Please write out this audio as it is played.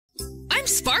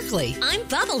sparkly. I'm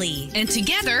bubbly. And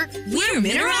together, we're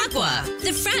Mineragua.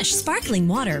 The fresh, sparkling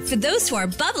water for those who are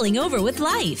bubbling over with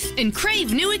life. And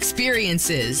crave new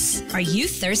experiences. Are you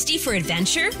thirsty for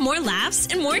adventure, more laughs,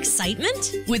 and more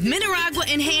excitement? With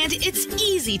Mineragua in hand, it's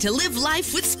easy to live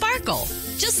life with sparkle.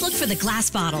 Just look for the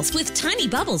glass bottles with tiny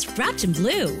bubbles wrapped in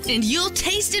blue. And you'll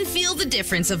taste and feel the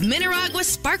difference of Mineragua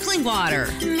sparkling water.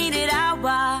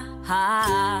 Mineragua,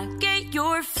 get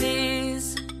your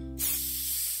fizz.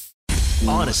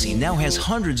 Odyssey now has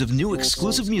hundreds of new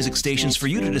exclusive music stations for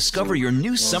you to discover your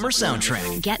new summer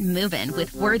soundtrack. Get moving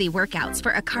with worthy workouts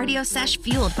for a cardio sesh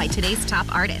fueled by today's top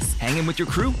artists. Hanging with your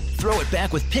crew? Throw it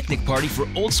back with Picnic Party for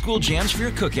old school jams for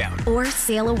your cookout. Or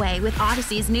sail away with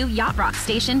Odyssey's new yacht rock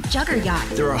station, Jugger Yacht.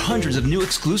 There are hundreds of new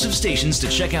exclusive stations to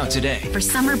check out today. For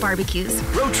summer barbecues,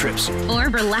 road trips, or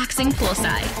relaxing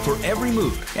poolside. For every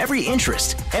mood, every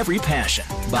interest, every passion.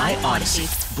 By Odyssey.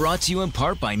 Brought to you in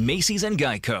part by Macy's and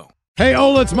Geico. Hey,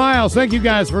 Ola, it's Miles. Thank you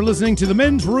guys for listening to the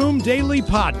Men's Room Daily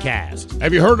Podcast.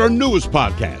 Have you heard our newest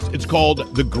podcast? It's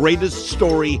called The Greatest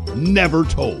Story Never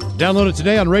Told. Download it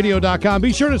today on radio.com.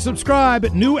 Be sure to subscribe.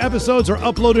 New episodes are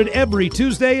uploaded every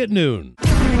Tuesday at noon.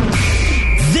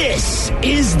 This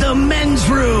is the Men's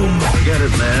Room. Get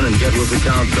it, man, and get with the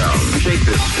countdown. Shake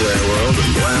this square world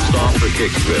and blast off for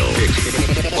Kicksville.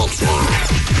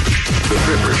 The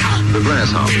trippers, the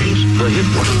grasshoppers, the hip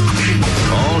ones,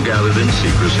 all gathered in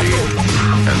secrecy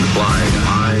and flying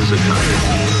high as a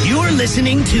kite. You're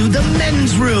listening to the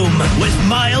Men's Room with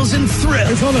Miles and Thrill.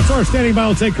 Here's on the source standing by.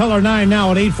 We'll take caller 9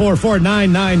 now at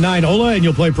 844-999-OLA, and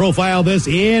you'll play Profile this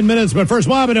in minutes. But first,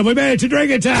 Bob, and we made it to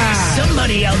drink it time.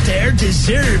 Somebody out there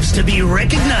deserves to be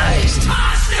recognized.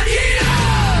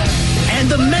 And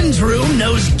the Men's Room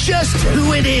knows just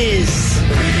who it is.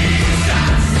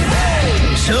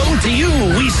 So to you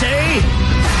we say,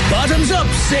 bottoms up,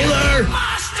 sailor.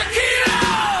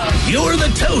 You're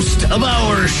the toast of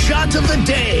our shot of the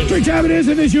day. Drink time it is,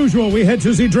 and as usual, we head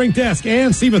to the drink desk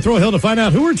and Stephen Throwhill to find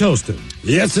out who we're toasting.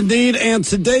 Yes, indeed. And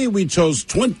today we chose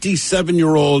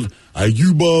 27-year-old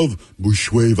Ayubov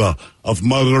Bushweva of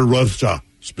Mother Russia,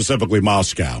 specifically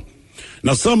Moscow.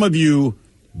 Now, some of you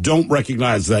don't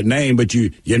recognize that name, but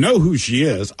you know who she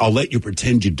is. I'll let you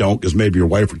pretend you don't, because maybe your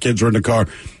wife or kids are in the car.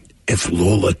 It's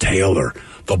Lola Taylor,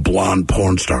 the blonde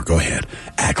porn star. Go ahead.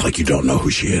 Act like you don't know who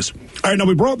she is. All right, now,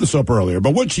 we brought this up earlier,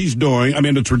 but what she's doing, I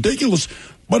mean, it's ridiculous,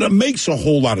 but it makes a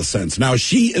whole lot of sense. Now,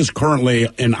 she is currently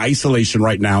in isolation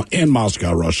right now in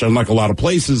Moscow, Russia, and like a lot of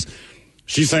places,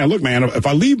 she's saying, look, man, if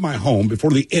I leave my home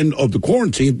before the end of the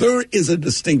quarantine, there is a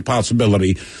distinct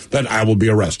possibility that I will be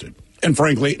arrested. And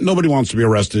frankly, nobody wants to be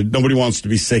arrested. Nobody wants to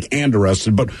be sick and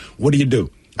arrested, but what do?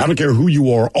 I don't care who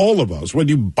you are, all of us, whether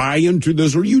you buy into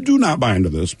this or you do not buy into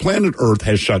this, planet Earth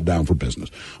has shut down for business.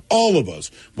 All of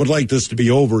us would like this to be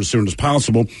over as soon as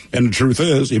possible. And the truth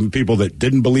is, even people that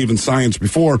didn't believe in science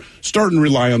before, starting to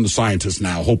rely on the scientists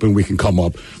now, hoping we can come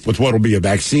up with what will be a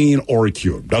vaccine or a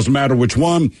cure. Doesn't matter which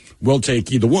one, we'll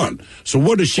take either one. So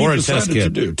what does she decided to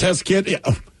do? Test kit? Yeah.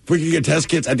 If we can get test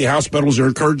kits at the hospitals they're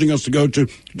encouraging us to go to,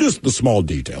 just the small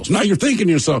details. Now you're thinking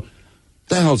to yourself, what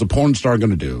the hell is a porn star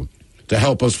going to do to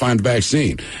help us find a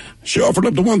vaccine? She offered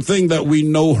up the one thing that we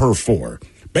know her for.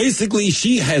 Basically,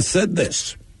 she has said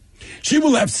this. She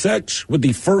will have sex with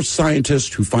the first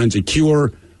scientist who finds a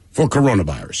cure for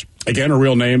coronavirus. Again, her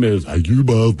real name is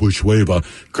Ayubov Bushweva,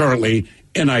 currently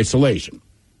in isolation.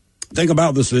 The thing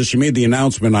about this is she made the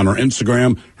announcement on her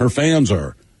Instagram. Her fans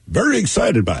are very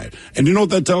excited by it. And you know what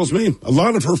that tells me? A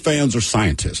lot of her fans are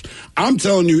scientists. I'm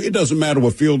telling you, it doesn't matter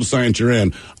what field of science you're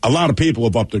in. A lot of people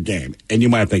have upped their game. And you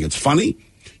might think it's funny.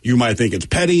 You might think it's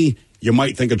petty. You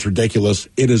might think it's ridiculous.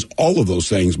 It is all of those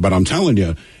things. But I'm telling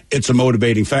you, it's a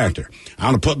motivating factor. I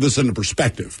want to put this into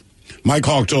perspective. Mike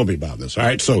Hawk told me about this. All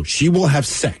right. So she will have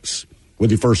sex with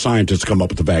the first scientist to come up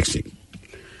with the vaccine.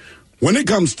 When it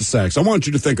comes to sex, I want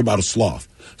you to think about a sloth.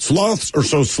 Sloths are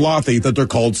so slothy that they're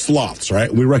called sloths,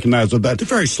 right? We recognize that. They're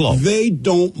very slow. They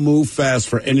don't move fast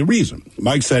for any reason.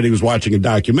 Mike said he was watching a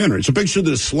documentary. So picture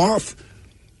this sloth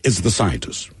is the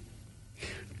scientist.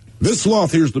 This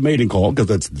sloth hears the mating call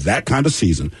because it's that kind of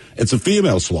season. It's a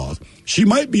female sloth. She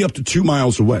might be up to 2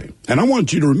 miles away. And I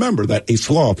want you to remember that a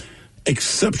sloth,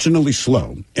 exceptionally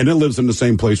slow, and it lives in the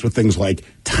same place with things like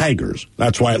tigers.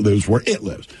 That's why it lives where it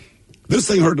lives. This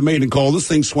thing heard the mating call. This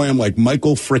thing swam like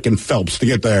Michael frickin' Phelps to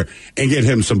get there and get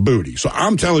him some booty. So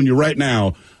I'm telling you right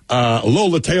now,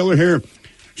 Lola Taylor here,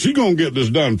 she's going to get this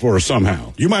done for her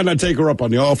somehow. You might not take her up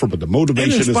on the offer, but the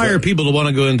motivation is there. And inspire people to want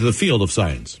to go into the field of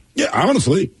science. Yeah,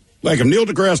 honestly. Like if Neil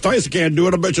deGrasse Tyson can't do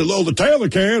it, I bet you Lola Taylor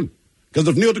can. Because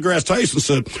if Neil deGrasse Tyson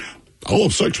said, I'll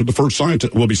have sex with the first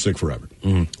scientist. We'll be sick forever.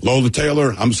 Lola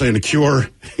Taylor, I'm saying a cure.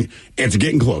 It's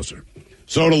getting closer.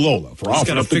 So to Lola. Just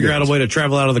got to figure out a way to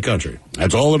travel out of the country.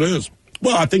 That's all it is.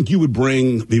 Well, I think you would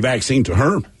bring the vaccine to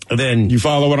her. And then you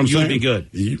follow what I'm saying? You'd be good.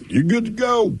 You're good to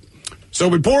go. So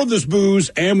we pour this booze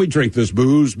and we drink this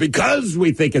booze because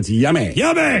we think it's yummy.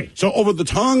 Yummy! So over the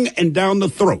tongue and down the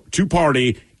throat to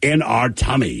party in our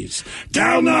tummies.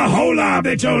 Down the hola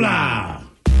bitola!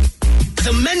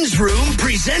 The Men's Room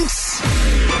presents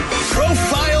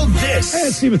Profile This.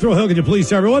 And Stephen Throwhill, can you please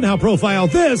tell everyone how Profile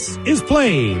This is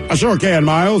played? I sure can,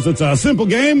 Miles. It's a simple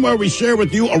game where we share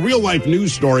with you a real-life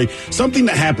news story, something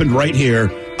that happened right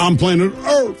here on planet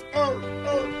Earth.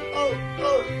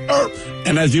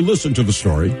 And as you listen to the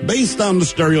story, based on the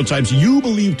stereotypes you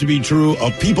believe to be true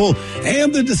of people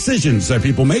and the decisions that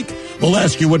people make, we'll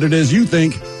ask you what it is you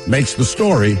think makes the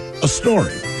story a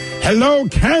story. Hello,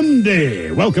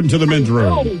 Candy. Welcome to the Men's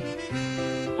Room.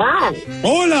 Hi.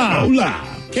 Hola.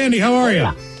 Hola. Candy, how are you?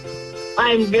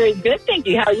 I'm very good, thank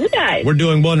you. How are you guys? We're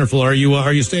doing wonderful. Are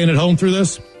you staying at home through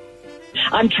this?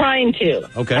 I'm trying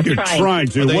to. Okay. You're trying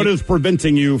to. What is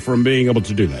preventing you from being able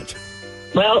to do that?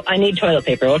 Well, I need toilet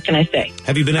paper. What can I say?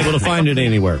 Have you been able to find it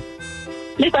anywhere?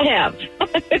 Yes, I have.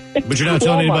 But you're not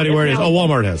telling anybody where it is? Oh,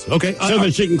 Walmart has. Okay. So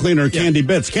that she can clean her Candy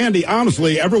bits. Candy,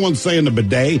 honestly, everyone's saying the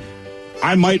bidet.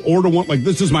 I might order one. Like,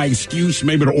 this is my excuse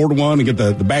maybe to order one and get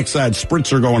the backside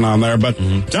spritzer going on there. But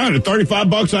telling you,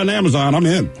 $35 on Amazon, I'm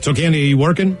in. So, Candy, are you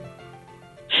working?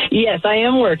 Yes, I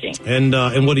am working. And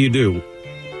what do you do?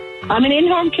 I'm an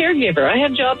in-home caregiver. I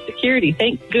have job security,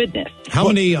 thank goodness. How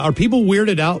many are people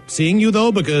weirded out seeing you,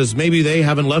 though, because maybe they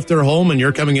haven't left their home and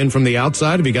you're coming in from the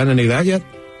outside? Have you gotten any of that yet?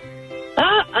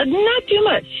 Not too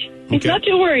much. He's not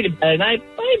too worried about it. I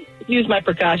use my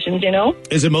precautions, you know.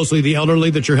 Is it mostly the elderly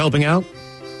that you're helping out?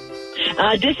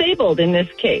 Disabled in this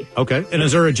case. Okay. And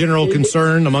is there a general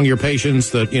concern among your patients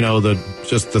that,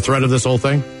 just the threat of this whole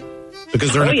thing?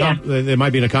 Because they're they might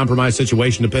be in a compromised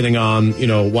situation depending on,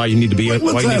 why you need to be there.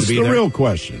 Let's ask the real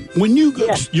question. When you go,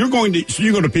 you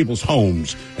go to people's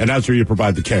homes and that's where you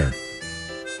provide the care.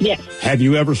 Yes. Have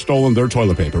you ever stolen their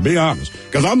toilet paper? Be honest,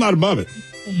 because I'm not above it.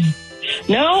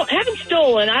 No, I haven't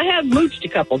stolen. I have mooched a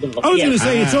couple of them. I was going to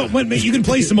say, you can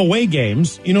play some away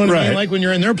games. You know what I mean? Like when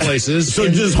you're in their places. So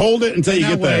just hold it until you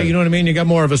get there. You know what I mean? You got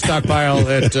more of a stockpile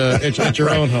at your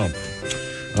own home.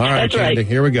 All right, That's Candy,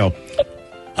 here we go.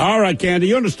 All right, Candy,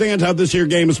 you understand how this here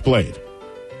game is played?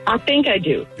 I think I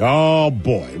do. Oh,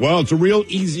 boy. Well, it's a real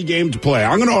easy game to play.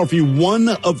 I'm going to offer you one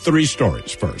of three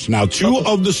stories first. Now, two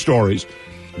of the stories,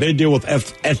 they deal with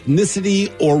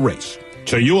ethnicity or race.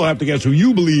 So you will have to guess who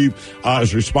you believe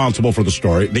is responsible for the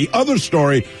story. The other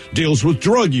story deals with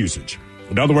drug usage.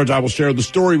 In other words, I will share the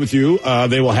story with you.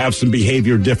 They will have some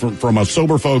behavior different from us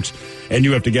sober folks, and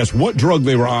you have to guess what drug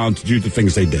they were on to do the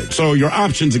things they did. So your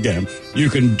options, again, you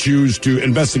can choose to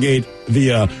investigate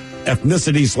via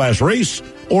ethnicity/race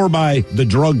or by the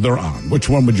drug they're on. Which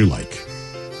one would you like?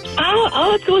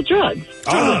 Let's go with drugs.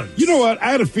 You know what?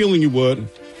 I had a feeling you would.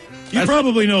 You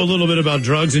probably know a little bit about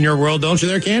drugs in your world, don't you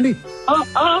there, Candy?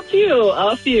 A few.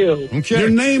 Okay. Your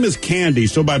name is Candy,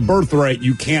 so by birthright,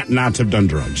 you can't not have done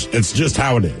drugs. It's just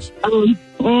how it is.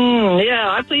 Yeah,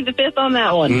 I plead the fifth on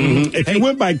that one. If you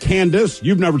went by Candace,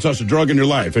 you've never touched a drug in your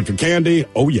life. If you're Candy,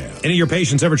 oh yeah. Any of your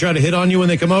patients ever try to hit on you when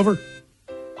they come over?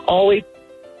 Always.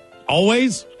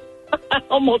 Always?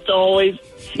 Almost always.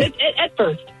 At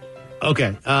first.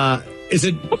 Okay. Is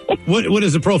it what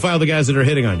is the profile of the guys that are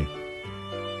hitting on you?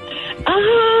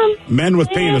 Men with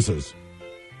penises.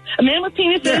 Men with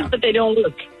penises, but they don't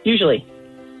look, usually.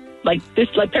 Like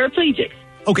paraplegics.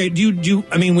 Okay, do you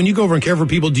when you go over and care for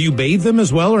people, do you bathe them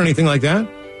as well or anything like that?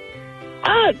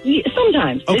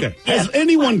 Sometimes. Okay. Has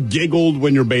anyone giggled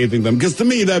when you're bathing them? Because to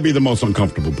me, that'd be the most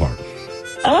uncomfortable part.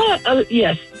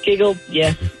 Yes. Giggled,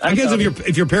 yes. I guess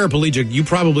if you're paraplegic, you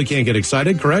probably can't get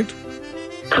excited, correct?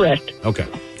 Correct. Okay,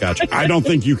 gotcha. I don't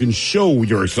think you can show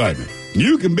your excitement.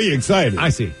 You can be excited. I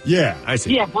see. Yeah. I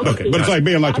see. Yeah. Okay, but it's like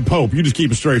being like the Pope. You just keep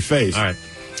a straight face. All right.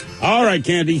 All right,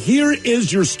 Candy, here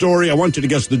is your story. I want you to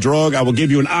guess the drug. I will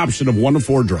give you an option of 1 of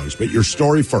 4 drugs, but your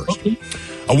story first. Okay.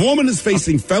 A woman is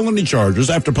facing felony charges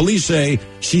after police say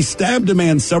she stabbed a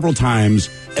man several times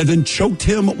and then choked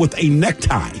him with a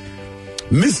necktie.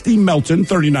 Misty Melton,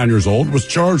 39 years old, was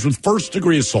charged with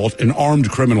first-degree assault and armed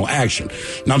criminal action.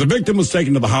 Now, the victim was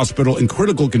taken to the hospital in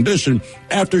critical condition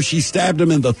after she stabbed him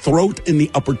in the throat and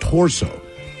the upper torso.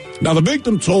 Now, the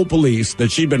victim told police that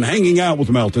she'd been hanging out with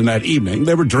Melton that evening.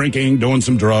 They were drinking, doing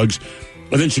some drugs,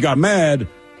 and then she got mad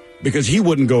because he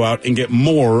wouldn't go out and get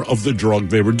more of the drug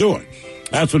they were doing.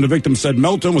 That's when the victim said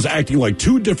Melton was acting like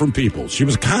two different people. She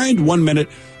was kind one minute,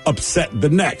 upset the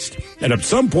next. And at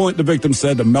some point, the victim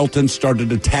said that Melton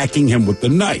started attacking him with the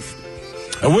knife.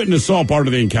 A witness saw part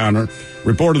of the encounter,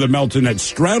 reported that Melton had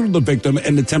straddled the victim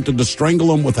and attempted to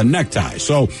strangle him with a necktie.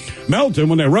 So Melton,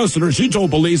 when they arrested her, she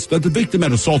told police that the victim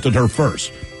had assaulted her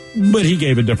first. But he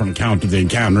gave a different account of the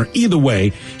encounter. Either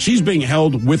way, she's being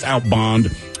held without bond.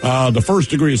 The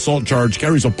first-degree assault charge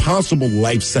carries a possible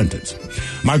life sentence.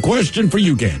 My question for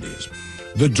you, Candy, is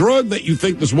the drug that you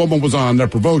think this woman was on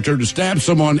that provoked her to stab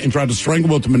someone and try to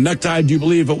strangle with them a necktie, do you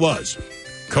believe it was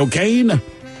cocaine,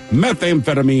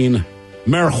 methamphetamine,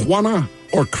 marijuana,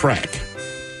 or crack?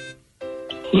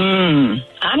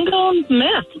 I'm going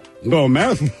meth. Go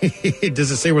meth?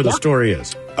 Does it say where the story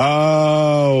is?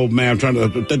 Oh, man, I'm trying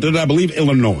to... Did I believe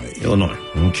Illinois? Illinois.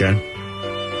 Okay.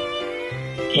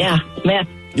 Yeah, meth.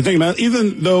 You think meth?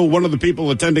 Even though one of the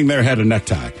people attending there had a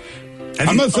necktie.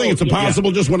 I'm not saying it's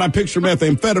impossible. Just when I picture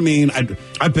methamphetamine,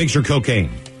 I picture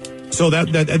cocaine. So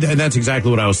that's exactly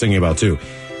what I was thinking about, too.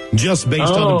 Just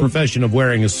based on the profession of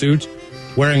wearing a suit,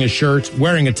 wearing a shirt,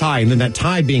 wearing a tie, and then that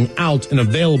tie being out and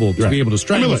available to be able to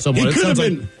strangle someone.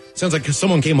 It sounds like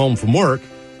someone came home from work,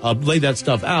 laid that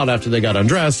stuff out after they got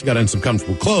undressed, got in some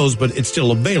comfortable clothes, but it's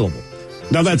still available.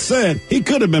 Now, that said, he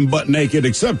could have been butt naked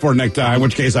except for a necktie, in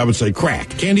which case I would say crack.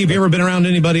 Candy, have you ever been around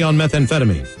anybody on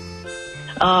methamphetamine?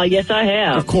 Yes, I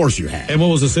have. Of course you have. And what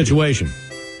was the situation?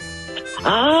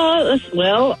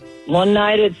 Well, one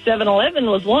night at 7-Eleven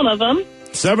was one of them.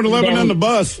 7-Eleven on the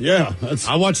bus, yeah.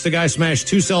 I watched the guy smash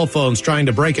 2 cell phones trying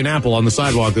to break an apple on the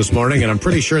sidewalk this morning, and I'm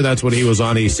pretty sure that's what he was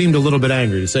on. He seemed a little bit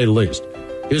angry, to say the least.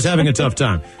 He was having a tough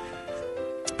time.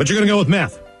 But you're going to go with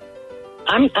meth?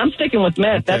 I'm sticking with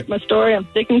meth. Okay. That's my story. I'm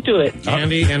sticking to it.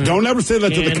 Candy and don't ever say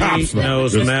that to the cops, though.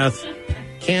 Knows meth.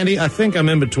 Candy, I think I'm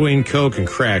in between coke and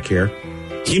crack here.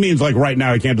 He means like right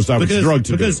now he can't decide which drug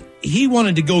to do. Because he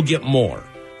wanted to go get more.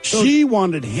 So she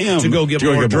wanted him to go get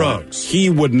more drugs.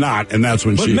 He would not, and that's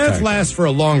when she attacked. But meth lasts for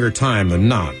a longer time than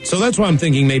not. So that's why I'm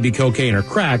thinking maybe cocaine or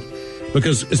crack,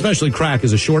 because especially crack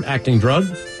is a short-acting drug.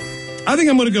 I think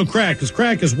I'm going to go crack, because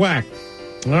crack is whack.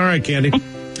 All right, Candy.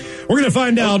 We're going to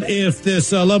find out if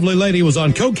this lovely lady was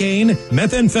on cocaine,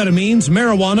 methamphetamines,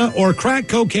 marijuana, or crack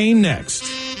cocaine next.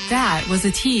 That was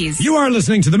a tease. You are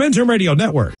listening to the Men's Room Radio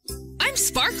Network. I'm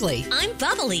sparkly. I'm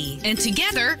bubbly. And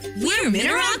together, we're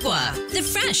Mineragua. The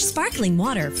fresh, sparkling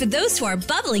water for those who are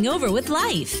bubbling over with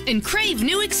life and crave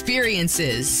new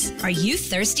experiences. Are you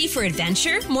thirsty for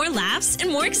adventure, more laughs, and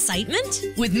more excitement?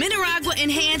 With Mineragua in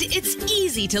hand, it's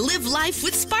easy to live life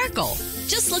with sparkle.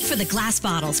 Just look for the glass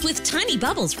bottles with tiny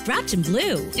bubbles wrapped in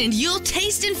blue. And you'll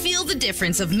taste and feel the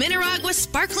difference of Mineragua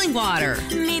sparkling water.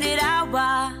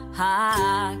 Mineragua,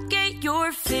 get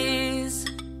your fizz.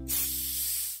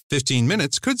 15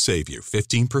 minutes could save you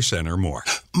 15% or more.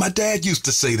 My dad used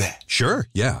to say that. Sure,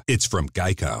 yeah. It's from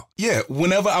Geico. Yeah,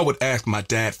 whenever I would ask my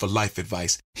dad for life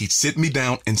advice, he'd sit me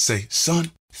down and say,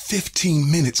 son,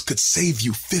 15 minutes could save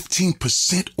you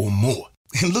 15% or more.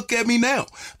 And look at me now,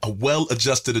 a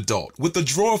well-adjusted adult with a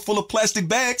drawer full of plastic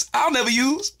bags I'll never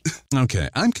use. Okay,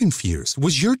 I'm confused.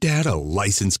 Was your dad a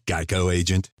licensed Geico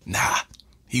agent? Nah,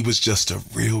 he was just a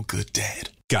real good dad.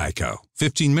 Geico.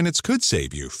 15 minutes could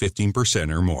save you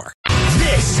 15% or more.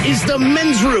 This is the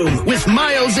Men's Room with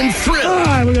Miles and Thrill. All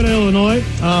right, we got Illinois.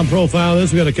 Profile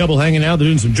this. We got a couple hanging out. They're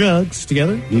doing some drugs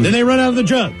together. Then they run out of the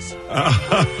drugs.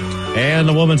 And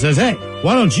the woman says, hey,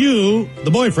 why don't you,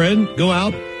 the boyfriend, go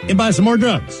out and buy some more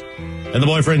drugs? And the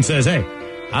boyfriend says, hey,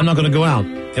 I'm not going to go out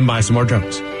and buy some more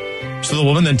drugs. So the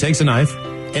woman then takes a knife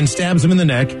and stabs him in the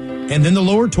neck and then the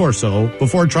lower torso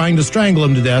before trying to strangle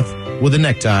him to death with a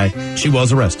necktie. She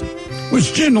was arrested.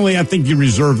 Which generally, I think you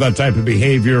reserve that type of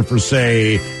behavior for,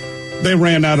 say, they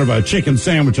ran out of a chicken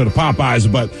sandwich at a Popeyes,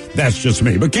 but that's just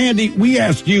me. But Candy, we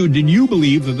asked you, did you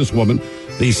believe that this woman,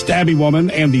 the stabby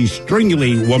woman and the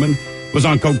stringly woman, was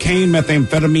on cocaine,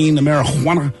 methamphetamine,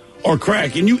 marijuana, or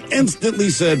crack? And you instantly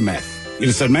said meth. You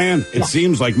just said, man, it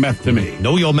seems like meth to me.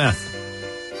 Know your meth.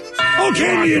 Oh,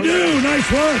 Candy, you do.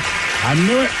 Nice work. I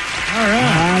knew it. All right.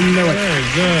 I knew it. Very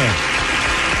good.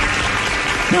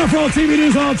 Now for all TV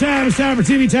news all the time, it's time for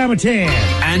TV Time with 10.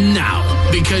 And now,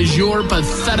 because your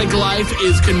pathetic life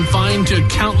is confined to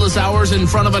countless hours in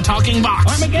front of a talking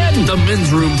box, Armageddon. The Men's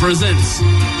Room presents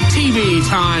TV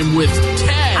Time with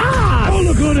Ted. Oh,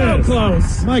 look who it is.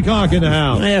 Close. Mike Hawk in the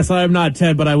house. Yes, I am not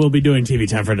Ted, but I will be doing TV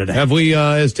Time for today. Have we,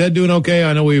 is Ted doing okay?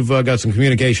 I know we've got some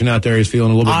communication out there. He's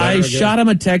feeling a little bit better. I shot him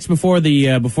a text before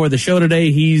the show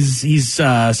today. He's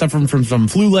suffering from some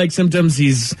flu-like symptoms.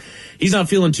 He's not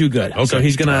feeling too good. Okay. So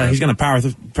he's gonna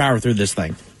power through this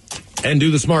thing. And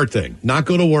do the smart thing. Not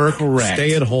go to work. Correct.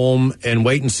 Stay at home and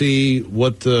wait and see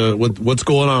what's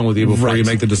going on with you before you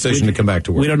make the decision to come back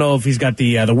to work. We don't know if he's got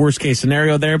the worst case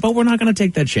scenario there, but we're not going to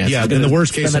take that chance. Yeah, then the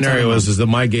worst case scenario is that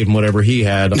Mike gave him whatever he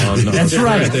had on That's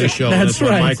right. Thursday's show. That's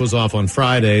right. Why Mike was off on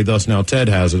Friday, thus now Ted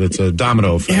has it. It's a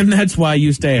domino effect. And that's why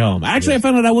you stay home. Actually, I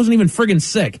found out I wasn't even friggin'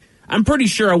 sick. I'm pretty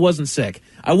sure I wasn't sick.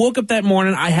 I woke up that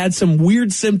morning. I had some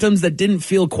weird symptoms that didn't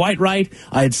feel quite right.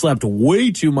 I had slept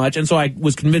way too much, and so I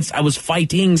was convinced I was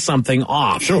fighting something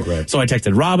off. Sure, right. So I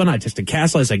texted Robin. I texted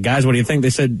Castle. I said, guys, what do you think? They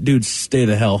said, dude, stay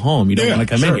the hell home. You don't want to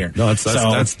come in here. No,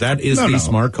 that is the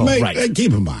smart call. Right.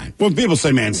 Keep in mind, when people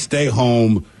say, man, stay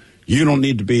home, you don't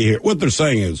need to be here, what they're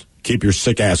saying is, keep your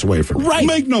sick ass away from me. Right.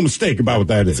 Make no mistake about what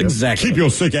that is. Exactly. Keep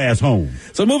your sick ass home.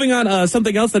 So moving on,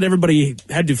 something else that everybody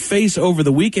had to face over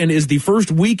the weekend is the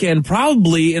first weekend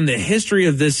probably in the history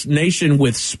of this nation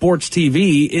with sports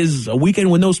TV is a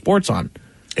weekend with no sports on.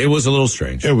 It was a little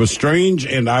strange. It was strange,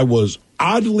 and I was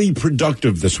oddly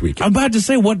productive this weekend. I'm about to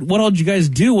say, what all did you guys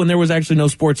do when there was actually no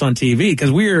sports on TV?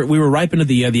 Because we were ripe into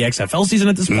the XFL season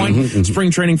at this point.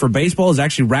 Spring training for baseball is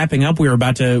actually wrapping up. We were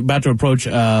about to approach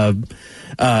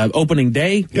opening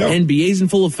day. Yep. NBA's in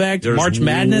full effect. There's March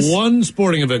Madness. One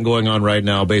sporting event going on right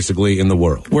now, basically in the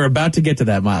world. We're about to get to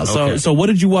that, Miles. Okay. So what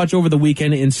did you watch over the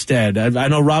weekend instead? I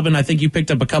know, Robin, I think you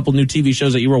picked up a couple new TV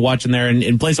shows that you were watching there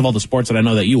in place of all the sports that I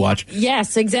know that you watch.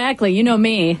 Yes, exactly. You know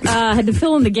me. Had to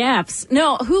fill in the gaps.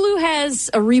 No, Hulu has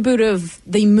a reboot of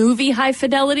the movie High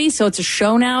Fidelity, so it's a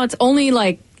show now. It's only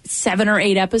like 7 or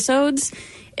 8 episodes.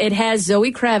 It has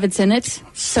Zoe Kravitz in it.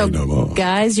 So,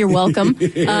 guys, you're welcome.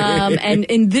 And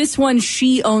in this one,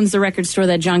 she owns the record store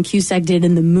that John Cusack did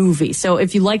in the movie. So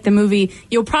if you like the movie,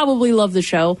 you'll probably love the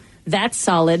show. That's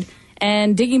solid.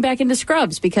 And digging back into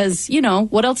Scrubs because, you know,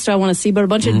 what else do I want to see but a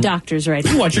bunch of doctors right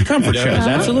now? You watch your comfort shows,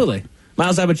 absolutely.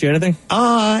 Miles, how about you? Anything?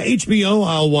 HBO,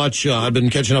 I'll watch. I've been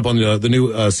catching up on the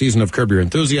new season of Curb Your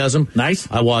Enthusiasm. Nice.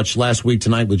 I watched Last Week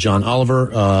Tonight with John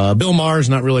Oliver. Bill Maher's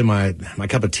not really my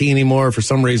cup of tea anymore. For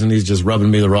some reason, he's just rubbing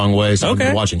me the wrong way, so I'm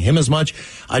not watching him as much.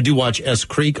 I do watch S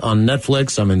Creek on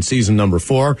Netflix. I'm in season number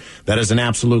 4. That is an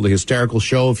absolutely hysterical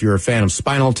show. If you're a fan of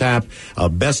Spinal Tap,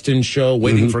 Best in Show,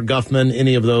 Waiting for Guffman,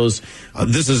 any of those,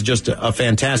 this is just a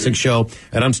fantastic show.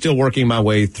 And I'm still working my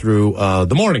way through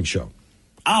the morning show.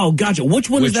 Oh, gotcha. Which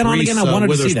one is that on again? I wanted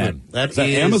to see that. Is that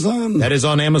Amazon? That is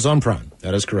on Amazon Prime.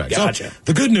 That is correct. Gotcha. So,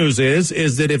 the good news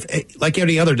is that if, like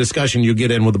any other discussion you get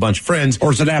in with a bunch of friends.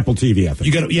 Or is it Apple TV, I think?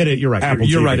 You got, you're right. Apple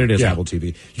you're TV. right, it is Yeah. Apple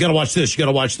TV. You got to watch this, you got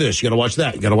to watch this, you got to watch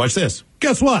that, you got to watch this.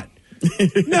 Guess what?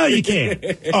 No, you can't.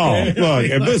 Oh, look,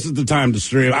 if this is the time to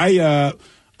stream. I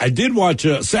did watch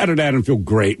Saturday. I didn't feel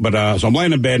great, but so I'm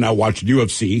laying in bed and I watched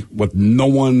UFC with no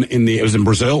one it was in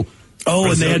Brazil.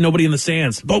 Oh, and they had nobody in the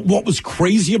stands. But what was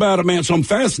crazy about it, man, so I'm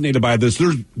fascinated by this.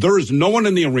 There is no one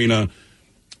in the arena,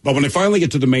 but when they finally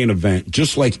get to the main event,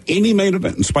 just like any main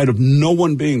event, in spite of no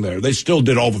one being there, they still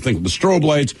did all the things with the strobe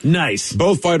lights. Nice.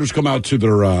 Both fighters come out to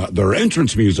their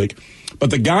entrance music,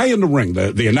 but the guy in the ring,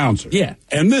 the announcer. Yeah.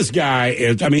 And this guy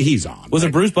is, he's on. Was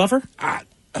it Bruce Buffer?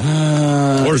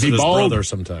 Or is he his bald? Brother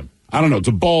sometime? I don't know. It's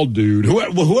a bald dude.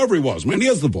 Whoever he was. Man, he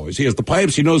has the voice. He has the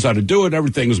pipes. He knows how to do it.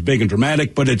 Everything is big and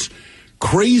dramatic, but it's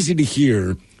crazy to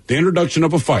hear the introduction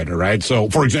of a fighter, right? So,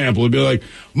 for example, it'd be like,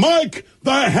 Mike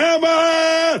the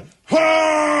Hammer!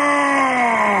 Ha!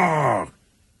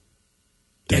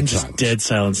 Dead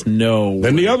silence. No.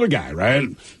 Then the other guy, right?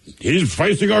 He's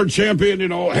facing our champion,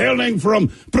 hailing from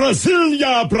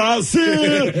Brasilia,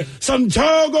 Brazil,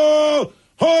 Santiago,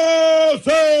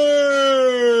 Jose!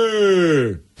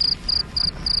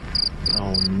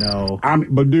 Oh, no.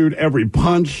 But, dude, every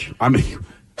punch, I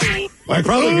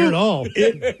probably hear it all.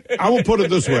 I will put it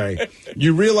this way.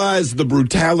 You realize the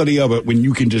brutality of it when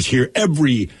you can just hear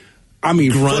every,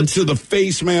 grunt to the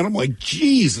face, man. I'm like,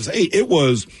 Jesus. Hey, it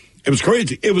was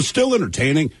crazy. It was still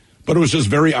entertaining, but it was just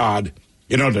very odd,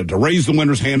 to raise the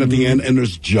winner's hand at the end, and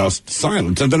there's just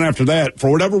silence. And then after that, for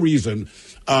whatever reason,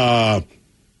 our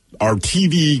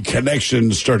TV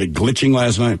connection started glitching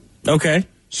last night. Okay.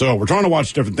 So we're trying to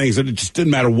watch different things, and it just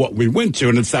didn't matter what we went to,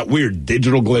 and it's that weird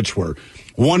digital glitch where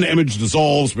one image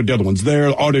dissolves, but the other one's there.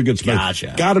 The audio gets better.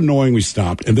 Gotcha. Got annoying. We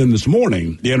stopped. And then this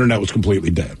morning, the internet was completely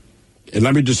dead. And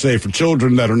let me just say, for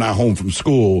children that are not home from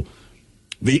school,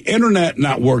 the internet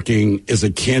not working is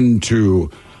akin to,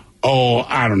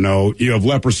 I don't know, you have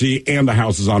leprosy and the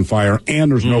house is on fire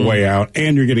and there's no way out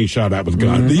and you're getting shot at with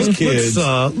guns. These kids.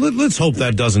 Let's hope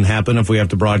that doesn't happen if we have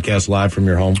to broadcast live from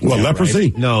your home. What,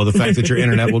 leprosy? Right? No, the fact that your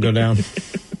internet will go down.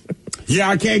 Yeah,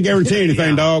 I can't guarantee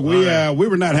anything, dog. We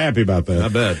were not happy about that. I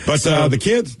bet. But the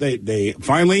kids, they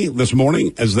finally this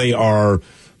morning, as they are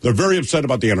They're very upset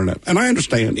about the internet. And I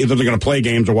understand. Either they're going to play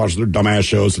games or watch their dumbass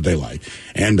shows that they like.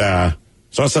 And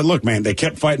so I said, look, man, they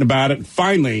kept fighting about it.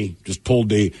 Finally, just pulled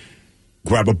the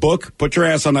grab a book, put your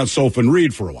ass on that sofa and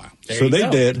read for a while. So they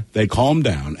did. They calmed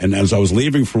down. And as I was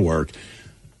leaving for work,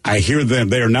 I hear them.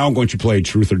 They are now going to play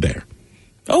Truth or Dare.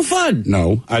 Oh, fun.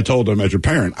 No, I told them as your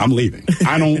parent, I'm leaving.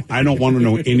 I don't want to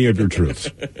know any of your truths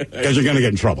because you're going to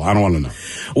get in trouble. I don't want to know.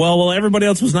 Well, while everybody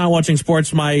else was not watching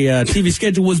sports, my TV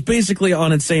schedule was basically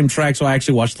on its same track, so I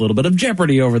actually watched a little bit of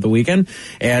Jeopardy over the weekend.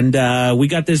 And we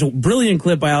got this brilliant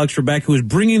clip by Alex Trebek, who is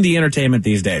bringing the entertainment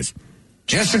these days.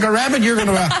 Jessica Rabbit, you're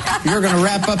gonna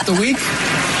wrap up the week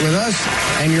with us,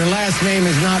 and your last name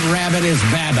is not Rabbit, it's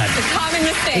Babbitt. A common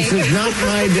mistake. This is not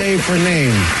my day for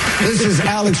names. This is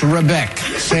Alex Trebek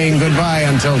saying goodbye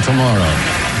until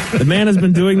tomorrow. The man has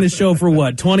been doing this show for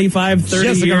what, 25, 30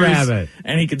 Jessica years? Rabbit.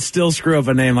 And he can still screw up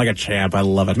a name like a champ. I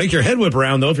love it. Make your head whip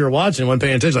around, though, if you're watching and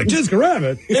paying attention. Like, Jessica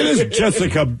Rabbit. It is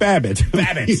Jessica Babbitt.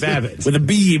 Babbitt. With a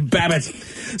B, Babbitt.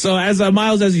 So, as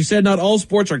Miles, as you said, not all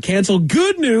sports are canceled.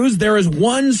 Good news, there is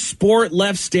one sport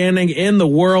left standing in the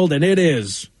world, and it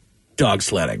is dog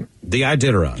sledding. The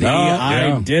Iditarod. The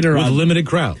Iditarod. With limited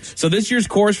crowds. So this year's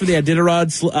course for the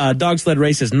Iditarod dog sled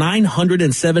race is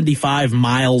 975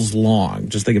 miles long.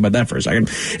 Just think about that for a second.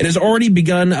 It has already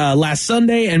begun last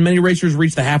Sunday, and many racers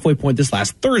reached the halfway point this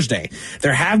last Thursday.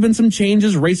 There have been some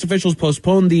changes. Race officials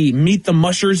postponed the Meet the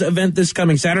Mushers event this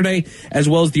coming Saturday, as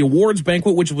well as the awards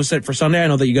banquet, which was set for Sunday. I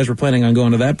know that you guys were planning on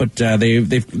going to that, but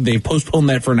they've postponed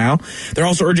that for now. They're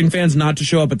also urging fans not to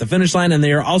show up at the finish line, and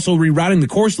they are also rerouting the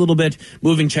course a little bit,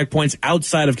 moving checkpoints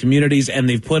outside of communities, and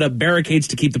they've put up barricades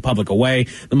to keep the public away.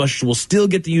 The mushers will still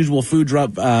get the usual food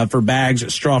drop for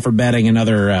bags, straw for bedding, and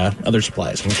other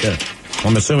supplies. Okay.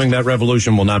 I'm assuming that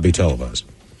revolution will not be televised.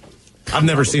 I've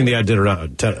never seen the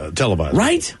Iditarod televised.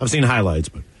 Right? I've seen highlights,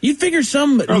 but you figure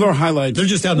some... Are there highlights? They're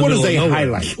just out in the middle of nowhere.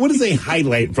 Highlight? What is a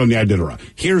highlight from the Iditarod?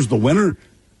 Here's the winner.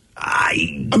 I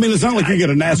mean, it's not like you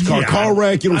get a NASCAR car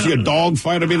wreck. You don't see a dog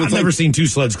fight. I mean, I've never seen two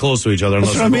sleds close to each other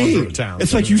unless they're going through a town.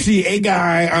 It's like you see a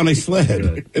guy on a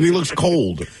sled, and he looks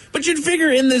cold. But you'd figure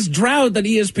in this drought that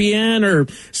ESPN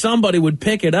or somebody would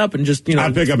pick it up and just,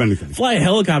 I'd pick up anything. Fly a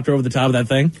helicopter over the top of that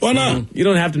thing. Why not? You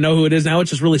don't have to know who it is now. It's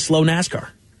just really slow NASCAR.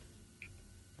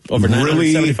 Over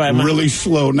 975 miles. Really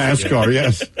slow NASCAR,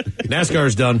 yes.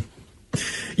 NASCAR's done.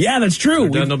 Yeah, that's true.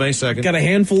 Done till May 2nd. Got a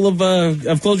handful of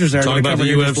closures there. Talking about the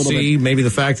UFC, maybe the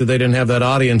fact that they didn't have that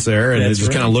audience there, and it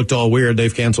just kind of looked all weird.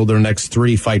 They've canceled their next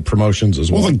 3 fight promotions as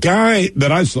well. Well, the guy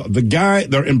that I saw,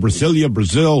 they're in Brazil,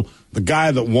 the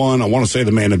guy that won, I want to say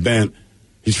the main event,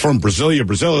 he's from Brazil.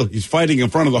 He's fighting in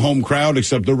front of the home crowd,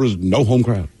 except there was no home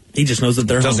crowd. He just knows that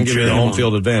they're doesn't give you the home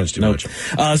field advantage too much.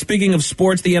 Speaking of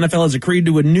sports, the NFL has agreed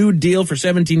to a new deal for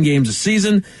 17 games a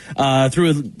season through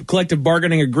a collective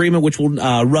bargaining agreement, which will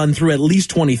run through at least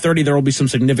 2030. There will be some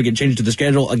significant changes to the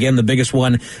schedule. Again, the biggest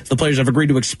one, the players have agreed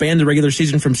to expand the regular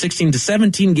season from 16 to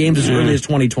 17 games as early as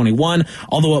 2021,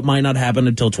 although it might not happen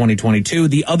until 2022.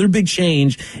 The other big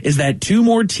change is that 2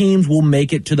 more teams will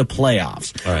make it to the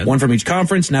playoffs. Right. 1 from each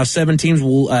conference. Now 7 teams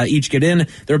will each get in.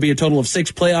 There will be a total of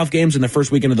 6 playoff games in the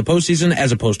first weekend of the postseason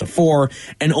as opposed to 4,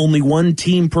 and only 1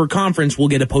 team per conference will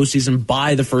get a postseason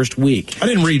by the first week. I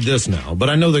didn't read this now,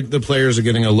 but I know that the players are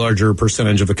getting a larger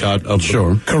percentage of the cut of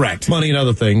correct money and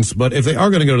other things. But if they are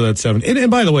going to go to that 7,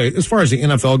 and by the way, as far as the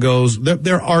NFL goes,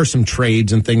 there are some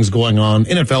trades and things going on.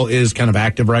 NFL is kind of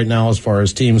active right now as far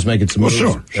as teams making some moves.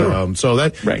 Sure. So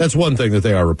that's one thing that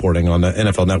they are reporting on the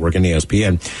NFL Network and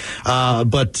ESPN.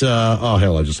 Oh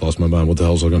hell, I just lost my mind. What the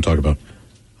hell was I going to talk about?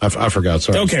 I forgot.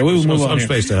 Sorry. Okay, we'll move on. I'm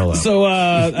spaced the hell out. So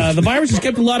the virus has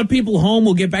kept a lot of people home.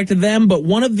 We'll get back to them. But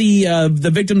one of the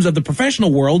victims of the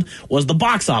professional world was the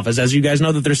box office. As you guys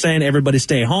know, that they're saying everybody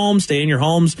stay home, stay in your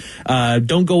homes,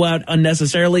 don't go out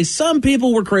unnecessarily. Some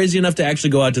people were crazy enough to actually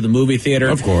go out to the movie theater.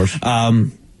 Of course.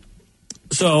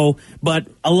 But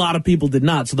a lot of people did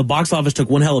not. So the box office took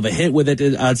one hell of a hit with it.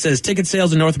 It says ticket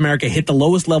sales in North America hit the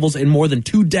lowest levels in more than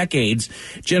 2 decades,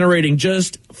 generating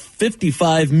just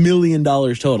 $55 million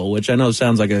total, which I know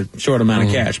sounds like a short amount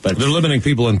of cash, but they're limiting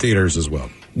people in theaters as well.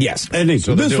 Yes. And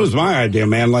so this was my idea,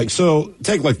 man.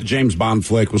 Take the James Bond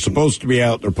flick was supposed to be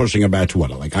out. They're pushing it back to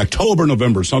October,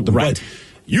 November, something. Right. But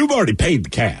you've already paid the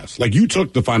cast. You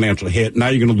took the financial hit. Now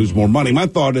you're going to lose more money. My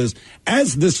thought is,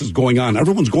 as this is going on,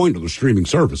 everyone's going to the streaming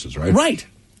services, right? Right.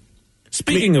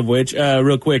 Speaking of which,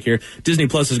 real quick here, Disney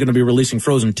Plus is going to be releasing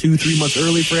Frozen 2 3 months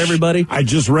early for everybody. I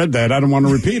just read that. I don't want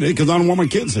to repeat it because I don't want my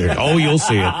kids here. Oh, you'll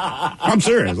see it. I'm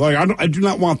serious. I do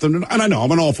not want them to. And I know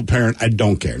I'm an awful parent. I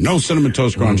don't care. No Cinnamon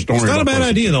Toast Crunch. Don't It's worry not a about bad Frozen.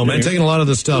 idea, though, man. Taking a lot of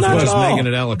the stuff and just making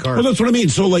it a la carte. Well, that's what I mean.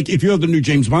 So, if you have the new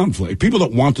James Bond flick, people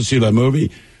that want to see that movie,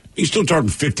 You still charge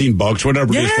them $15,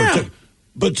 whatever it is for a ticket.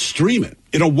 But stream it.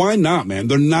 Why not, man?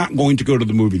 They're not going to go to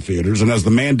the movie theaters, and as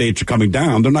the mandates are coming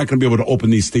down, they're not going to be able to open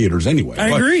these theaters anyway.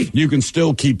 I agree. You can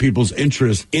still keep people's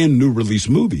interest in new release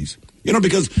movies.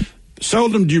 Because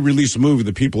seldom do you release a movie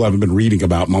that people haven't been reading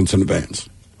about months in advance.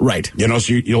 Right.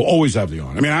 So you'll always have the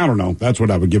on. I mean, I don't know. That's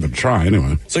what I would give it a try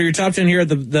anyway. So your top 10 here at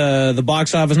the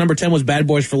box office. Number 10 was Bad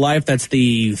Boys for Life. That's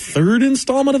the third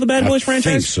installment of the Bad Boys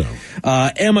franchise. I think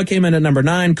so. Emma came in at number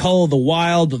 9. Call of the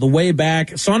Wild, The Way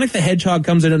Back. Sonic the Hedgehog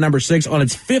comes in at number 6 on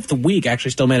its 5th week.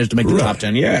 Actually still managed to make the top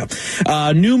 10. Yeah.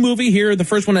 New movie here. The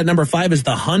first one at number 5 is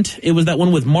The Hunt. It was that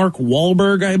one with Mark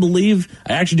Wahlberg, I believe.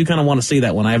 I actually do kind of want to see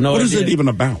that one. I have no idea. What is it even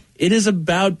about? It is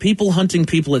about people hunting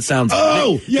people, it sounds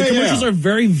like. The commercials are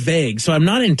very vague, so I'm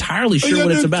not entirely sure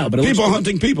what it's about. But it people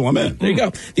hunting people, I'm in. There you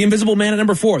go. The Invisible Man at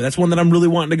number 4. That's one that I'm really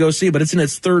wanting to go see, but it's in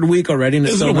its 3rd week already. And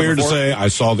it's Isn't it weird to say I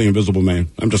saw The Invisible Man?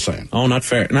 I'm just saying. Oh, not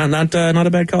fair. Not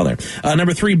a bad call there.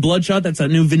 Number 3, Bloodshot. That's a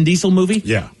new Vin Diesel movie.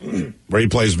 Yeah. Where he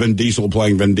plays Vin Diesel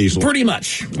playing Vin Diesel. Pretty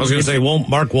much. I was going to say, won't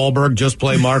Mark Wahlberg just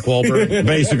play Mark Wahlberg?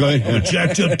 Basically. I'm a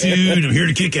jacked up dude. I'm here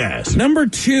to kick ass. Number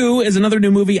 2 is another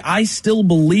new movie, I Still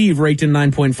Believe, rated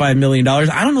 $9.5 million.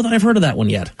 I don't know that I've heard of that one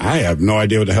yet. I have no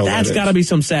idea what the hell that is. That's got to be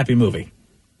some sappy movie.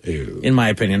 Ew. In my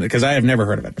opinion, because I have never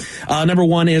heard of it. Number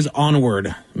 1 is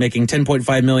Onward, making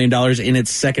 $10.5 million in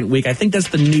its 2nd week. I think that's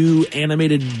the new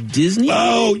animated Disney.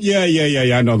 Oh,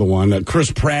 yeah. I know the one.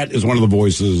 Chris Pratt is one of the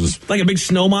voices. Like a big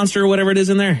snow monster or whatever it is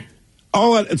in there.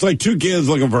 Oh, it's like 2 kids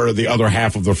looking for the other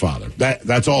half of their father.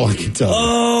 That's all I can tell you.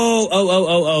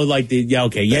 Oh, like They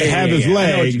have his legs.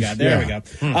 I know what you got. There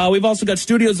we go. We've also got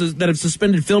studios that have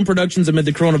suspended film productions amid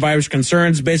the coronavirus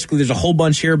concerns. Basically, there's a whole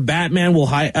bunch here. It's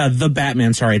The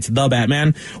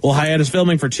Batman will hiatus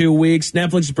filming for 2 weeks.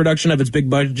 Netflix's production of its big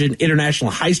budget international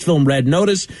heist film Red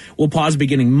Notice will pause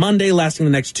beginning Monday, lasting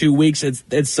the next 2 weeks.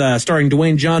 It's starring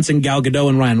Dwayne Johnson, Gal Gadot,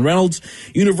 and Ryan Reynolds.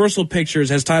 Universal Pictures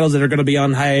has titles that are going to be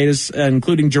on hiatus,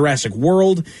 including Jurassic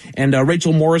World and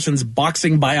Rachel Morrison's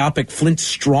boxing biopic Flint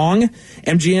Strong.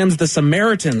 MGM's The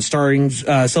Samaritan, starring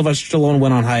Sylvester Stallone,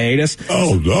 went on hiatus.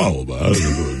 Oh, no.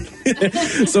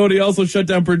 Sony also shut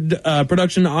down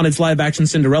production on its live-action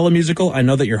Cinderella musical. I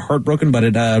know that you're heartbroken, but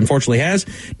it unfortunately has.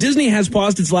 Disney has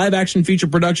paused its live-action feature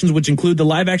productions, which include the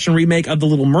live-action remake of The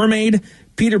Little Mermaid,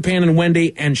 Peter Pan and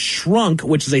Wendy, and Shrunk,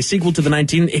 which is a sequel to the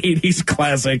 1980s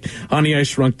classic Honey, I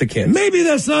Shrunk the Kids. Maybe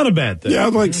that's not a bad thing. Yeah,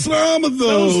 like some of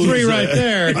those 3 right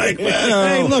there.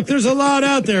 Hey, look, there's a lot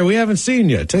out there we haven't seen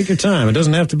yet. Take your time. It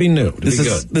doesn't have to be new. This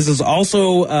is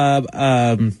also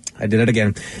I did it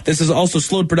again. This is also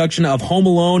slowed production of Home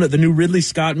Alone, the new Ridley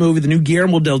Scott movie, the new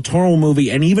Guillermo del Toro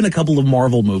movie, and even a couple of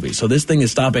Marvel movies. So this thing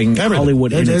is stopping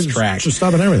Hollywood in its tracks. Just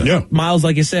stopping everything. Yeah. Miles,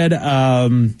 like you said,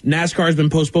 NASCAR has been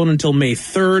postponed until May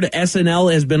 3rd.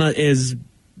 SNL is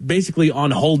basically on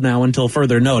hold now until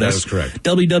further notice. That is correct.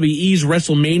 WWE's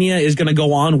WrestleMania is going to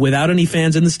go on without any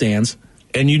fans in the stands.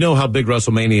 And you know how big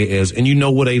WrestleMania is, and you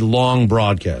know what a long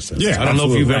broadcast is. Yeah, I don't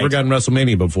know if you've ever gotten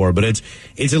WrestleMania before, but it's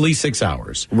at least 6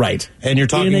 hours. Right. And you're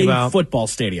talking in a about football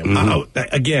stadium.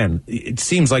 Again, it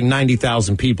seems like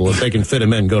 90,000 people, if they can fit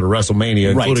them in, go to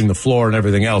WrestleMania, including the floor and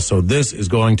everything else. So this is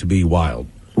going to be wild.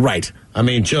 Right. I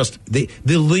mean, just the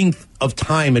length of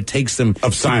time it takes them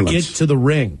to get to the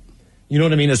ring. You know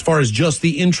what I mean? As far as just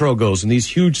the intro goes in these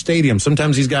huge stadiums,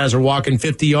 sometimes these guys are walking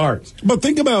 50 yards. But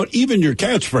think about even your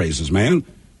catchphrases, man.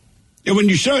 And when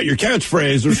you shout your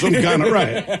catchphrase, there's some kind of,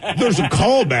 there's a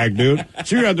callback, dude.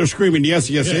 So you're out there screaming, yes.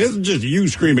 It's just you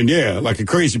screaming, yeah, like a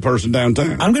crazy person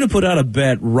downtown. I'm going to put out a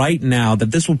bet right now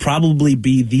that this will probably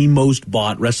be the most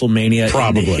bought WrestleMania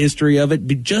in the history of it.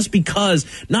 Just because,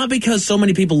 not because so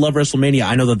many people love WrestleMania.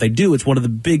 I know that they do. It's one of the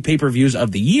big pay-per-views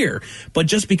of the year. But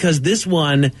just because this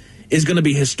one is going to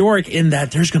be historic in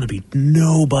that there's going to be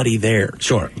nobody there.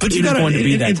 Sure. But you got going to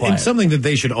be that quiet. It's something that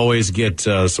they should always get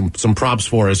some props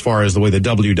for as far as the way the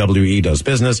WWE does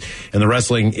business and the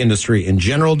wrestling industry in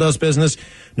general does business.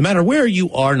 No matter where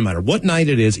you are, no matter what night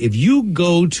it is, if you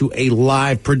go to a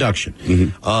live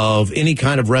production of any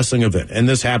kind of wrestling event, and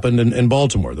this happened in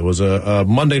Baltimore. There was a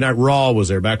Monday Night Raw was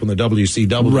there back when the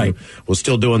WCW was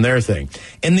still doing their thing.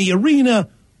 And the arena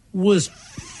was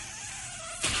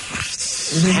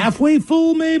halfway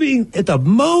full, maybe at the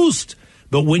most.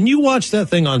 But when you watch that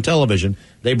thing on television,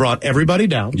 they brought everybody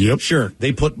down. Yep. Sure.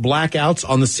 They put blackouts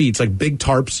on the seats, like big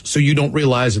tarps, so you don't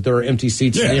realize that there are empty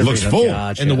seats. Yeah, in the it looks full.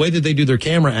 And the way that they do their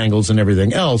camera angles and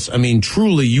everything else, I mean,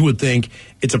 truly, you would think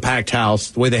it's a packed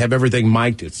house. The way they have everything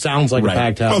mic'd, it sounds like a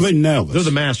packed house. Oh, they nailed this. They're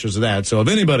the masters of that. So if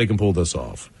anybody can pull this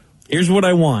off. Here's what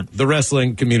I want. The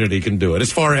wrestling community can do it.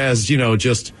 As far as,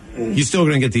 just... You're still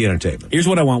going to get the entertainment. Here's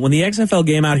what I want. When the XFL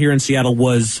game out here in Seattle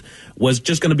was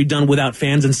just going to be done without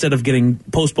fans instead of getting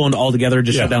postponed altogether,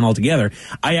 just shut down altogether,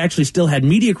 I actually still had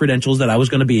media credentials that I was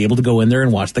going to be able to go in there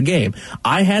and watch the game.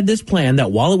 I had this plan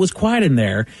that while it was quiet in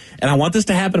there, and I want this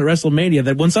to happen at WrestleMania,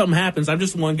 that when something happens, I'm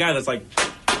just the one guy that's like,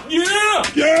 yeah,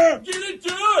 get it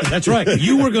done. That's right.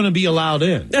 You were going to be allowed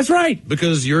in. That's right.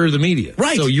 Because you're the media.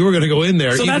 Right. So you were going to go in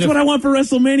there. So that's what I want for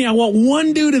WrestleMania. I want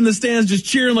one dude in the stands just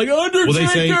cheering like,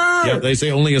 Undertaker! Well, they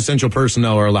say only essential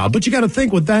personnel are allowed. But you got to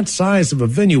think, with that size of a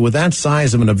venue, with that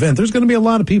size of an event, there's going to be a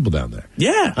lot of people down there.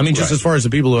 Yeah. I mean, just as far as the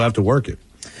people who have to work it.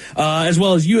 As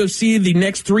well as UFC, the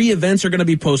next 3 events are going to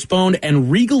be postponed,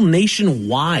 and Regal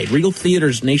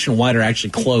theaters nationwide are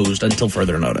actually closed until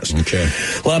further notice. Okay.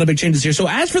 A lot of big changes here. So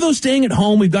as for those staying at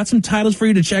home, we've got some titles for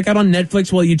you to check out on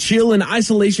Netflix while you chill in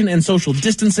isolation and social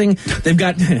distancing. They've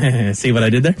got, see what I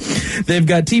did there? They've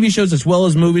got TV shows as well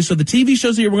as movies. So the TV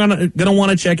shows that you're going to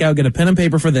want to check out, get a pen and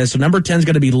paper for this. So number 10 is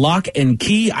going to be Lock and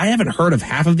Key. I haven't heard of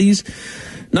half of these.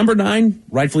 Number 9,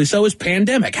 rightfully so, is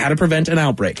Pandemic, How to Prevent an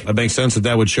Outbreak. That makes sense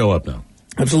that would show up now.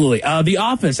 Absolutely. The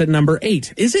Office at number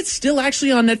 8. Is it still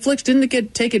actually on Netflix? Didn't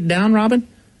it take it down, Robin?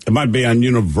 It might be on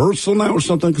Universal now or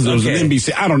something, because there was an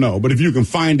NBC. I don't know, but if you can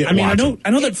find it, I know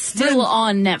that it's still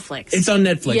on Netflix. It's on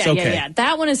Netflix. Yeah, okay. yeah.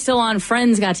 That one is still on.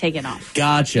 Friends got taken off.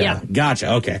 Gotcha. Yeah.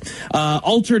 Gotcha. Okay.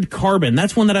 Altered Carbon.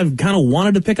 That's one that I've kind of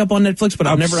wanted to pick up on Netflix, but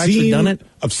I've never actually done it.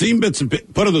 I've seen bits and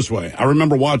put it this way. I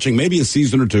remember watching maybe a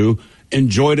season or 2,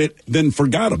 enjoyed it, then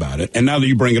forgot about it. And now that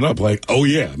you bring it up, like, oh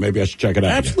yeah, maybe I should check it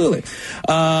out. Absolutely.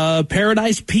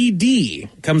 Paradise PD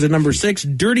comes at number 6.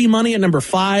 Dirty Money at number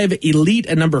 5. Elite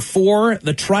at number 4.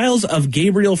 The Trials of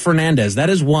Gabriel Fernandez. That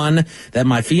is one that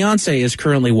my fiance is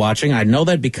currently watching. I know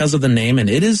that because of the name, and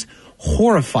it is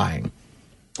horrifying.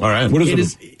 All right. What is it? It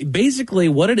is basically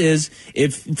what it is.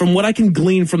 If from what I can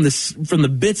glean from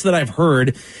the bits that I've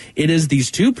heard, it is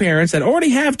these 2 parents that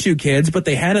already have 2 kids, but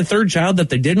they had a 3rd child that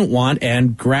they didn't want.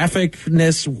 And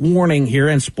graphicness warning here,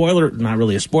 and not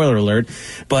really a spoiler alert,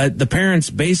 but the parents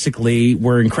basically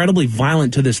were incredibly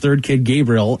violent to this 3rd kid,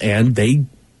 Gabriel, and they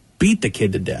beat the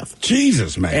kid to death.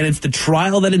 Jesus, man. And it's the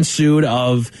trial that ensued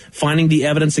of finding the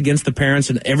evidence against the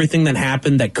parents and everything that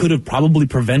happened that could have probably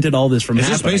prevented all this from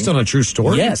happening. Is this based on a true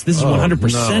story? Yes, this is 100% based on a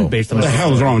true story. What the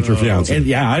hell is wrong with your fiance? And,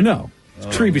 yeah, I know.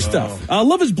 It's creepy stuff.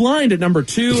 Love is Blind at number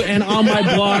 2 and On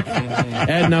My Block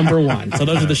at number 1. So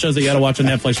those are the shows that you got to watch on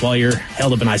Netflix while you're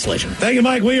held up in isolation. Thank you,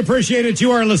 Mike. We appreciate it.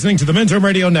 You are listening to the Mentor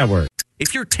Radio Network.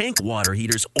 If your tank water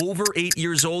heater's over 8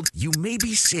 years old, you may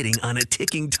be sitting on a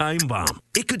ticking time bomb.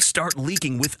 It could start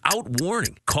leaking without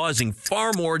warning, causing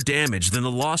far more damage than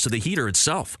the loss of the heater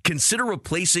itself. Consider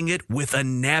replacing it with a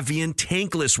Navien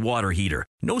tankless water heater.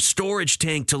 No storage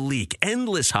tank to leak,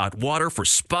 endless hot water for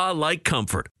spa-like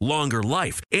comfort, longer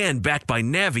life, and backed by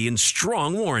Navien's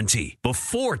strong warranty.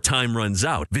 Before time runs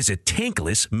out, visit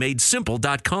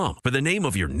tanklessmadesimple.com for the name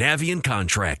of your Navien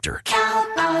contractor.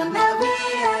 Count on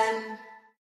Navien.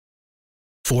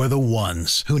 For the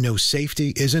ones who know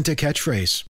safety isn't a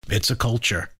catchphrase, it's a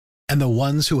culture. And the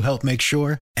ones who help make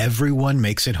sure everyone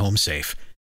makes it home safe.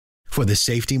 For the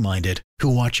safety-minded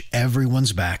who watch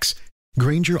everyone's backs,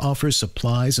 Grainger offers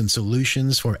supplies and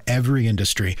solutions for every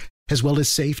industry, as well as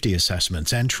safety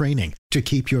assessments and training to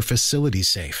keep your facilities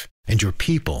safe and your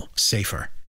people safer.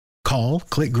 Call,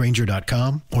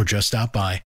 clickgrainger.com, or just stop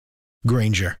by.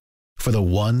 Grainger, for the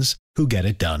ones who get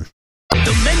it done.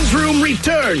 The men's room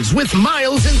returns with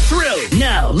Miles and Thrill.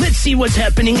 Now, let's see what's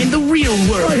happening in the real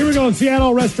world. All right, here we go in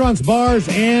Seattle. Restaurants, bars,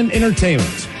 and entertainment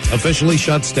officially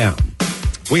shuts down.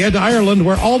 We head to Ireland,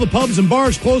 where all the pubs and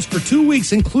bars closed for 2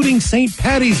 weeks, including St.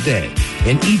 Paddy's Day,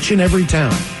 in each and every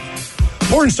town.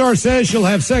 Porn star says she'll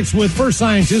have sex with first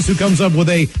scientist who comes up with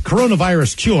a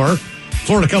coronavirus cure.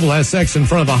 Florida couple has sex in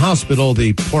front of a hospital,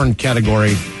 the porn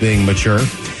category being mature.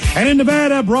 And in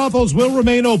Nevada, brothels will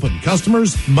remain open.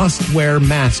 Customers must wear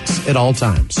masks at all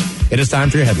times. It is time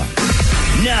for your headlines.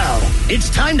 Now, it's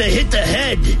time to hit the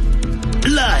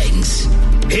headlines.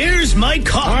 Here's my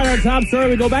cock. All right, our top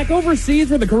story. We go back overseas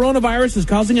where the coronavirus is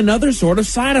causing another sort of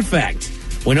side effect.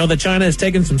 We know that China has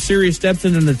taken some serious steps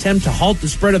in an attempt to halt the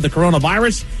spread of the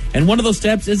coronavirus, and one of those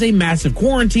steps is a massive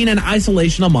quarantine and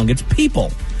isolation among its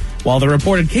people. While the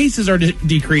reported cases are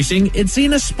decreasing, it's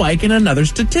seen a spike in another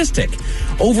statistic.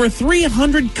 Over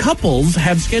 300 couples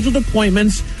have scheduled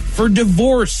appointments for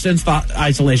divorce since the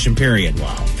isolation period.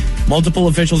 Wow. Multiple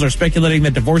officials are speculating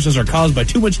that divorces are caused by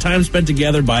too much time spent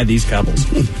together by these couples.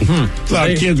 A lot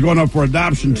of kids going up for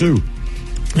adoption, too.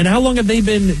 And how long have they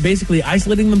been basically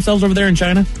isolating themselves over there in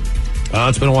China?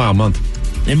 It's been a while, a month.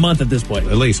 A month at this point.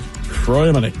 At least.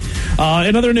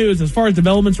 In other news, as far as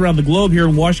developments around the globe here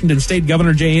in Washington State,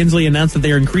 Governor Jay Inslee announced that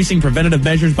they are increasing preventative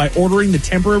measures by ordering the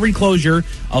temporary closure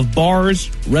of bars,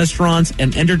 restaurants,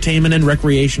 and entertainment and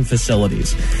recreation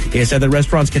facilities. He said that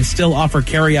restaurants can still offer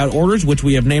carry-out orders, which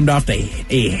we have named off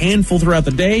a handful throughout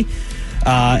the day.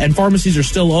 And pharmacies are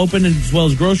still open, as well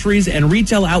as groceries, and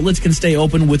retail outlets can stay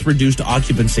open with reduced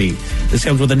occupancy. This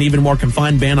comes with an even more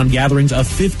confined ban on gatherings of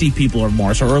 50 people or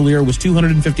more. So earlier it was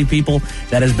 250 people.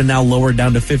 That has been now lowered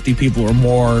down to 50 people or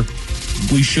more.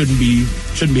 We shouldn't be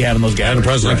having those gatherings. And the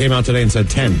president came out today and said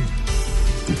 10.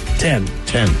 10.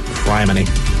 Criminy.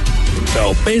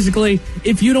 So basically,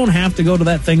 if you don't have to go to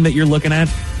that thing that you're looking at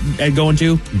going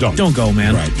to, don't go,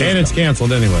 man. Right. And it's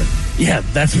canceled anyway. Yeah,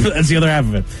 that's the other half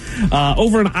of it.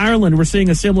 Over in Ireland, we're seeing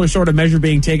a similar sort of measure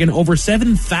being taken. Over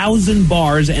 7,000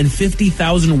 bars and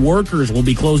 50,000 workers will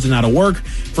be closed and out of work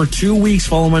for 2 weeks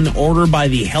following an order by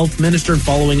the health minister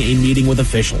following a meeting with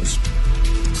officials.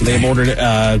 So they've ordered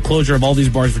closure of all these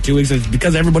bars for 2 weeks. It's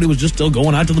because everybody was just still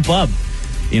going out to the pub.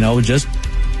 Just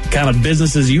kind of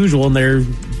business as usual, and they're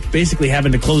basically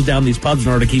having to close down these pubs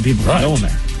in order to keep people from going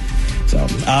there. So,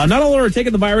 not all are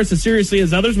taking the virus as seriously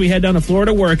as others. We head down to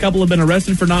Florida, where a couple have been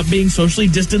arrested for not being socially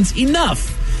distanced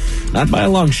enough. Not by a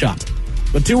long shot.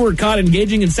 But two were caught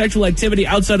engaging in sexual activity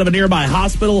outside of a nearby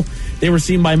hospital. They were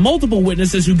seen by multiple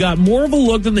witnesses who got more of a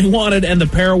look than they wanted, and the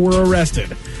pair were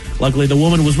arrested. Luckily, the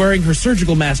woman was wearing her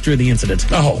surgical mask during the incident.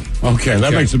 Oh, okay.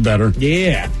 That makes it better.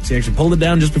 Yeah. She actually pulled it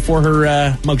down just before her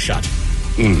mugshot.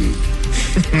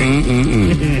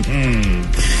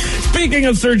 Speaking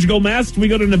of surgical masks, we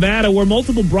go to Nevada, where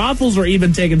multiple brothels are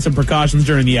even taking some precautions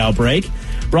during the outbreak.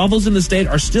 Brothels in the state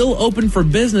are still open for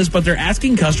business, but they're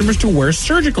asking customers to wear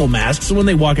surgical masks when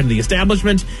they walk into the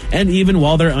establishment and even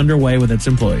while they're underway with its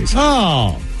employees.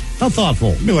 Oh, how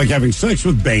thoughtful. It'd be like having sex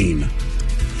with Bane.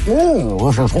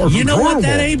 Oh, you know what?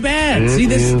 That ain't bad. See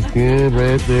this? Good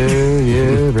right there.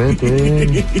 Yeah, right there.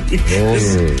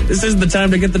 This is the time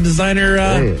to get the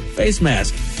designer face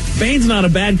mask. Bane's not a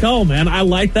bad call, man. I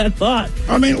like that thought.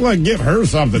 I mean, look, give her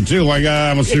something too. Like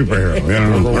I'm a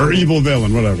superhero, or evil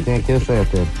villain, whatever. Can't kiss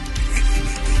that then.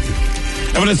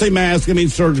 And when I say mask, I mean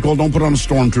surgical. Don't put on a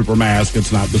stormtrooper mask.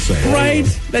 It's not the same. Right?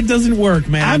 That doesn't work,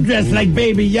 man. I'm dressed like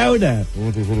Baby Yoda.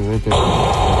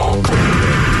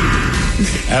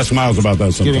 Ask Miles about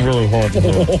that sometime. Getting really hot.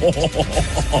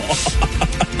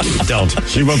 Don't.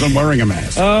 She wasn't wearing a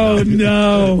mask. Oh,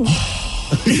 no.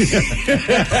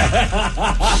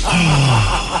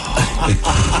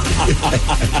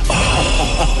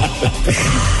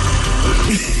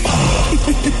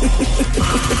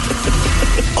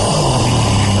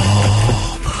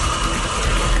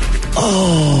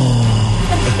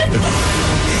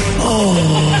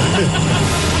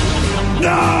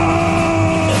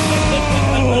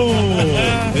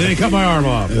 And then he cut my arm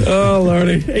off. Oh,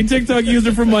 Lordy. A TikTok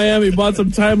user from Miami bought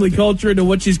some timely culture into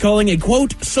what she's calling a,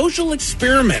 quote, social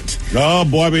experiment. Oh,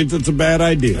 boy, I mean, that's a bad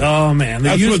idea. Oh, man.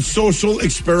 That's what social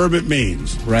experiment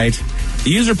means. Right. The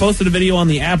user posted a video on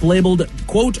the app labeled,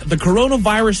 quote, the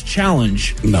coronavirus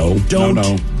challenge. No.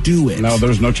 Don't do it. No,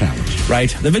 there's no challenge. Right.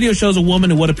 The video shows a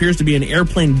woman in what appears to be an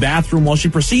airplane bathroom while she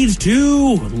proceeds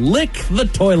to lick the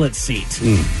toilet seat.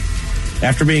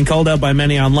 After being called out by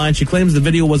many online, she claims the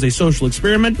video was a social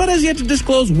experiment, but has yet to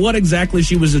disclose what exactly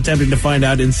she was attempting to find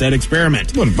out in said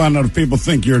experiment. Well, to find out if people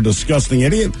think you're a disgusting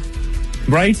idiot.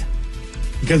 Right?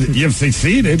 Because you've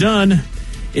succeeded. Done.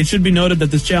 It should be noted that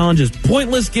this challenge is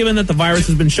pointless, given that the virus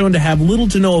has been shown to have little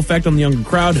to no effect on the younger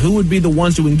crowd, who would be the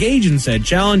ones to engage in said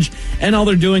challenge, and all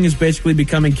they're doing is basically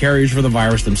becoming carriers for the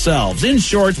virus themselves. In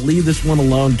short, leave this one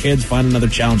alone, kids. Find another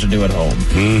challenge to do at home.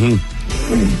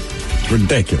 It's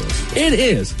ridiculous. It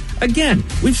is. Again,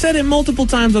 we've said it multiple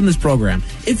times on this program.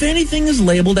 If anything is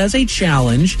labeled as a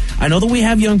challenge, I know that we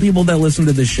have young people that listen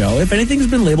to this show. If anything has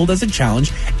been labeled as a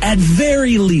challenge, at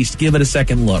very least, give it a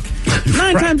second look.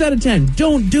 9 times out of 10,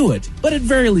 don't do it. But at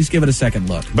very least, give it a second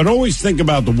look. But always think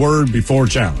about the word before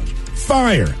challenge.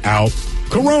 Fire, out.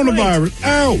 Coronavirus,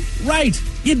 out. Right.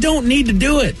 You don't need to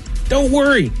do it. Don't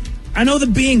worry. I know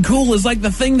that being cool is like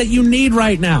the thing that you need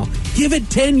right now. Give it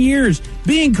 10 years.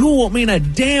 Being cool won't mean a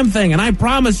damn thing, and I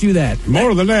promise you that.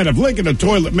 More than that, if licking a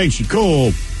toilet makes you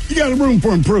cool, you got room for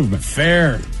improvement.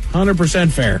 Fair. 100%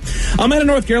 fair. A man in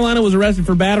North Carolina was arrested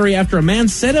for battery after a man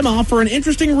set him off for an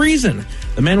interesting reason.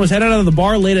 The man was headed out of the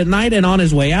bar late at night, and on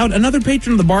his way out, another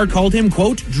patron of the bar called him,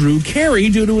 quote, Drew Carey,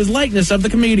 due to his likeness of the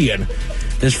comedian.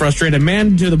 This frustrated the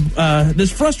man to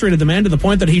the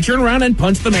point that he turned around and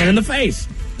punched the man in the face.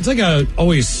 It's like a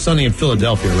Always Sunny in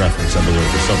Philadelphia reference, I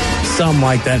believe, or something. Something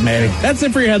like that, maybe. That's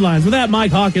it for your headlines. With that, Mike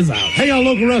Hawk is out. Hey, on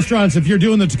local restaurants, if you're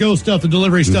doing the to-go stuff, the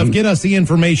delivery stuff, get us the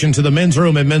information to the men's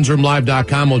room at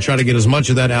mensroomlive.com. We'll try to get as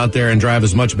much of that out there and drive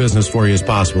as much business for you as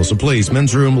possible. So please,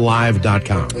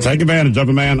 mensroomlive.com. Take advantage of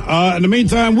it, man. In the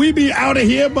meantime, we be out of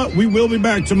here, but we will be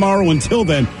back tomorrow. Until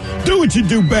then, do what you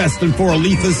do best, and for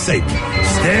Aletha's sake,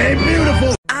 stay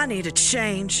beautiful. I need a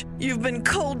change. You've been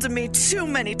cold to me too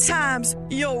many times.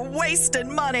 You're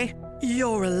wasting money.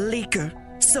 You're a leaker.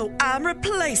 So I'm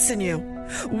replacing you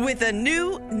with a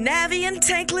new Navien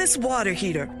tankless water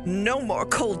heater. No more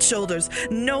cold shoulders,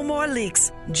 no more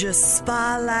leaks. Just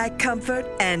spa-like comfort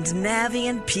and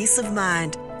Navien peace of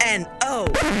mind. And oh,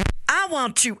 I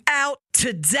want you out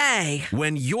today.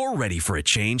 When you're ready for a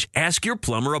change, ask your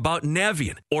plumber about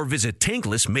Navien or visit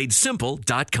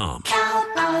tanklessmadesimple.com.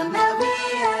 Count on